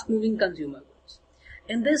 fast moving consumer goods.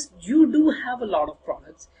 In this, you do have a lot of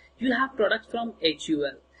products. You have products from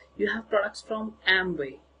HUL, you have products from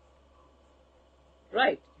Amway,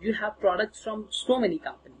 right? You have products from so many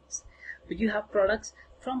companies, but you have products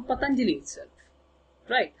from Patanjali itself,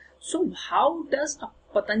 right? So how does a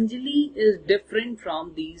Patanjali is different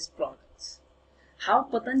from these products? How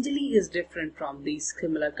Patanjali is different from these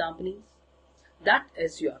similar companies? That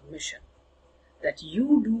is your mission. That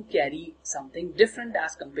you do carry something different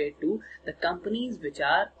as compared to the companies which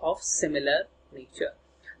are of similar nature.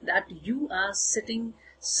 That you are sitting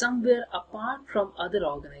somewhere apart from other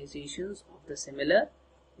organizations of the similar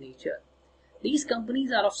nature. These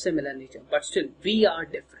companies are of similar nature, but still we are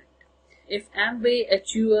different. If Amway,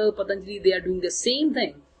 HUL, Patanjali, they are doing the same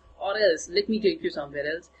thing, or else, let me take you somewhere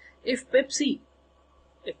else. If Pepsi,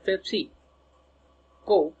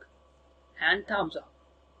 Coke, and Thumbs Up,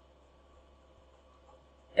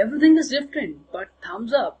 everything is different, but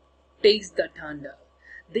Thumbs Up takes the thunder.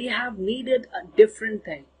 They have needed a different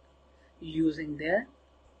thing using their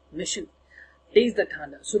mission. Takes the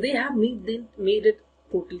thunder. So they have made it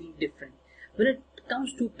totally different. When it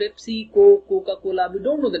comes to Pepsi, Coke, Coca-Cola, we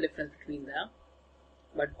don't know the difference between them.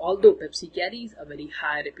 But although Pepsi carries a very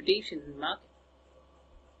high reputation in the market,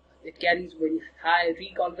 it carries very high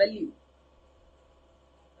recall value.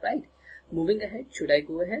 Right? Moving ahead, should I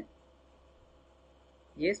go ahead?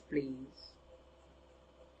 Yes, please.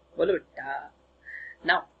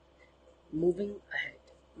 Now, moving ahead.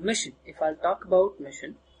 Mission. If I'll talk about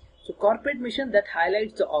mission, so corporate mission that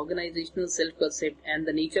highlights the organizational self-concept and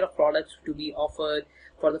the nature of products to be offered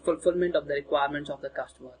for the fulfillment of the requirements of the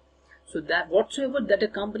customer. So that whatsoever that a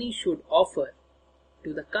company should offer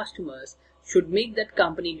to the customers should make that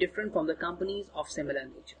company different from the companies of similar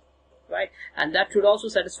nature, right? And that should also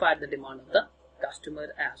satisfy the demand of the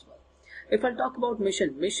customer as well. If I talk about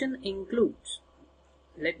mission includes,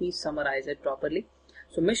 let me summarize it properly.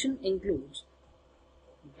 So mission includes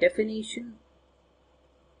definition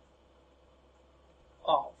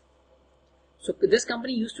of. So this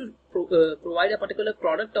company used to provide a particular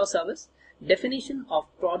product or service. Definition of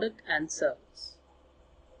product and service.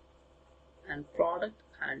 And product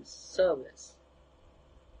and service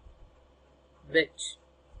which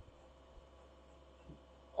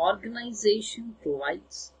organization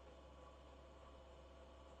provides.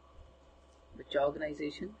 Which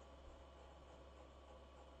organization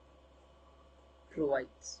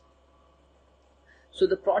provides. So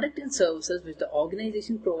the product and services which the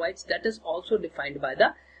organization provides, that is also defined by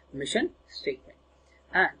the mission statement.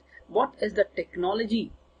 And what is the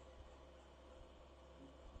technology?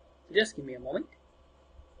 Just give me a moment.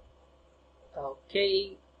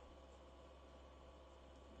 Okay.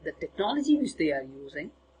 The technology which they are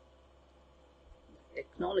using,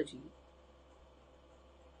 technology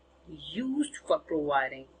used for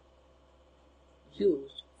providing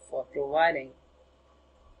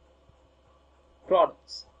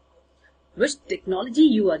products. Which technology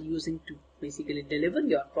you are using to basically deliver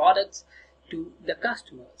your products to the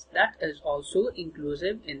customers, that is also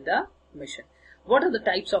inclusive in the mission. What are the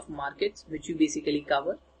types of markets which you basically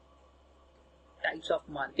cover? Types of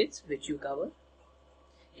markets which you cover.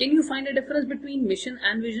 Can you find a difference between mission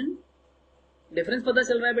and vision? Difference pata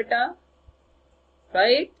chal raha hai beta?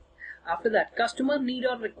 Right? After that, customer need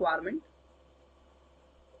or requirement.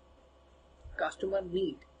 Customer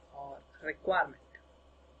need or requirement.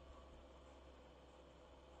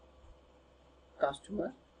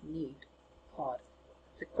 Customer need or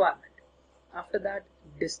requirement. After that,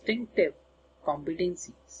 distinctive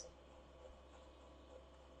competencies.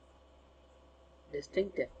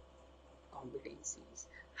 Distinctive competencies.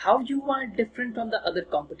 How you are different from the other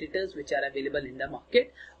competitors which are available in the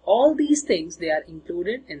market. All these things, they are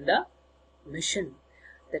included in the mission.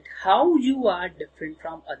 That how you are different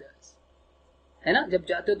from others. है ना, जब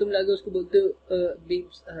जाते हो तुम लगे उसको बोलते हो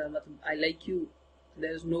मतलब I like you,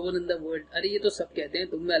 there is no one in the world, अरे ये तो सब कहते हैं,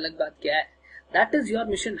 तुम में अलग बात क्या है? That is your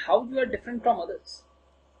mission, how you are different from others.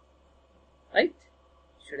 Right?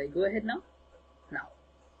 Should I go ahead now? Now,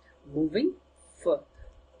 moving further.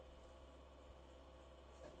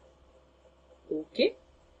 Okay.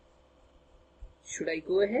 Should I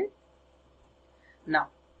go ahead? Now,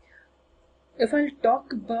 if I'll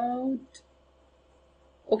talk about,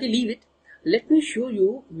 okay, leave it. Let me show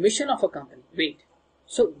you mission of a company. Wait.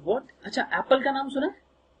 So what? अच्छा, Apple का नाम सुना?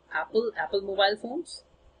 Apple mobile phones?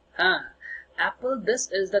 Apple, this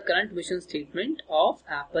is the current mission statement of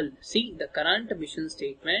Apple. See, the current mission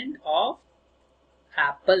statement of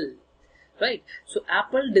Apple. Right? So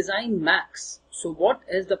Apple design Macs. So what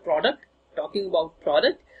is the product? Talking about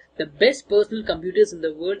product, the best personal computers in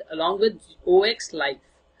the world along with OX Life.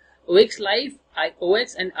 OX Life,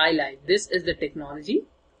 OX and iLife. This is the technology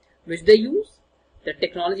which they use. The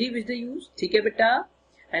technology which they use. ठीक है बेटा?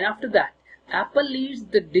 And after that, Apple leads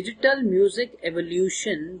the digital music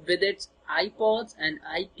evolution with its iPods and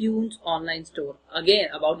iTunes online store. Again,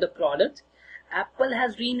 about the product, Apple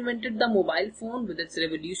has reinvented the mobile phone with its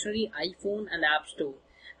revolutionary iPhone and App Store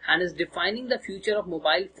and is defining the future of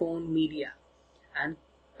mobile phone media and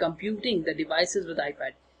computing the devices with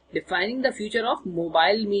iPad. Defining the future of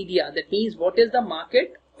mobile media. That means what is the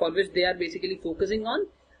market for which they are basically focusing on?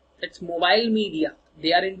 It's mobile media.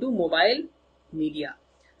 They are into mobile media.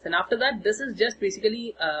 And after that, this is just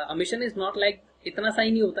basically a mission is not like itna sa hi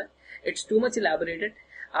nahi hota hai. It's too much elaborated.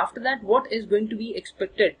 After that, what is going to be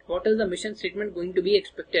expected? What is the mission statement going to be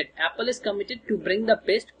expected? Apple is committed to bring the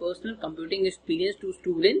best personal computing experience to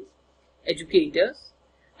students, educators,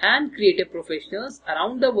 and creative professionals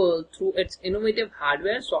around the world through its innovative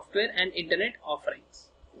hardware, software, and internet offerings.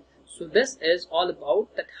 So this is all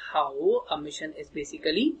about that how a mission is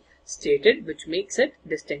basically stated, which makes it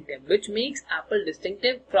distinctive, which makes Apple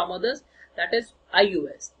distinctive from others. That is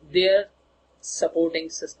iOS, their supporting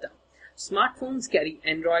system. Smartphones carry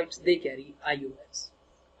Androids, they carry iOS.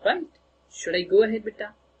 Right? Should I go ahead,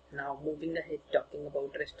 beta? Now moving ahead, talking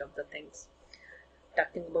about rest of the things.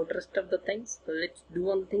 Let's do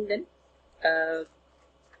one thing then.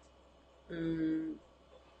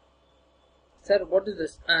 Sir, what is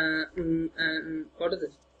this? What is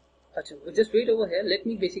this? Achha, just wait over here. Let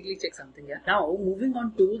me basically check something here. Now, moving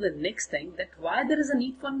on to the next thing, that why there is a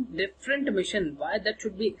need for different mission, why that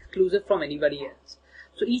should be exclusive from anybody else.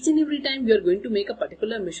 So each and every time you are going to make a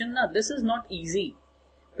particular mission, now this is not easy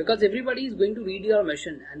because everybody is going to read your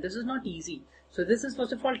mission and this is not easy. So this is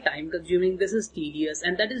first of all time consuming, this is tedious,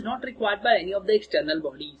 and that is not required by any of the external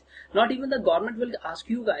bodies. Not even the government will ask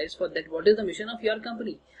you guys for that what is the mission of your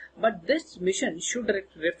company. But this mission should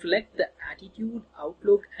reflect the attitude,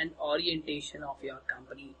 outlook and orientation of your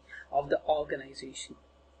company, of the organization.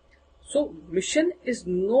 So mission is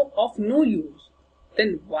of no use,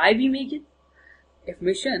 then why we make it? If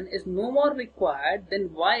mission is no more required,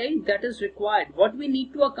 then why that is required? What we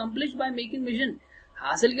need to accomplish by making mission?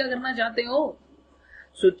 हासिल क्या करना चाहते हो?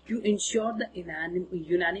 So to ensure the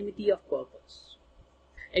unanimity of purpose.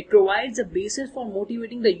 It provides a basis for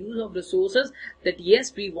motivating the use of resources that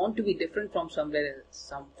yes, we want to be different from somewhere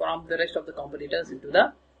else, from the rest of the competitors into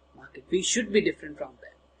the market. We should be different from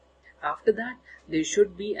them. After that, there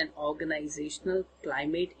should be an organizational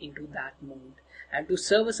climate into that mode, and to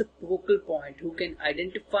serve as a focal point who can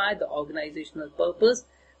identify the organizational purpose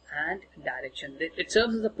and direction. It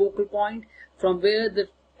serves as a focal point from where the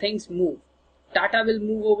things move. Tata will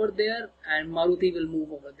move over there and Maruti will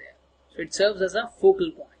move over there. So it serves as a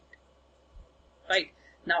focal point. Right.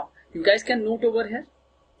 Now, you guys can note over here.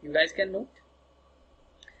 You guys can note.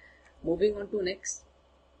 Moving on to next.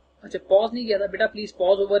 अच्छा pause नहीं किया था बेटा, please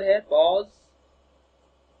pause over here. Pause.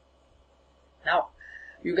 Now,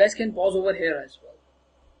 you guys can pause over here as well.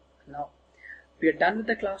 Now, we are done with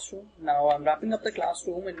the classroom. Now, I'm wrapping up the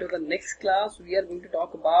classroom. Into the next class, we are going to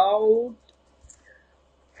talk about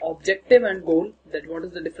objective and goal. That what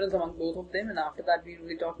is the difference among both of them, and after that, we will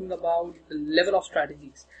be talking about the level of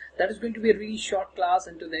strategies. That is going to be a really short class.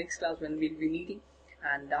 Into the next class when we'll be meeting.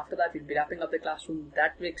 And after that, we'll be wrapping up the classroom.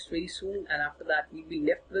 That makes very soon. And after that, we'll be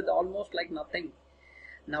left with almost like nothing.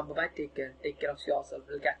 Now, bye-bye. Take care. Take care of yourself.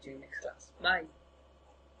 We'll catch you in next class. Bye.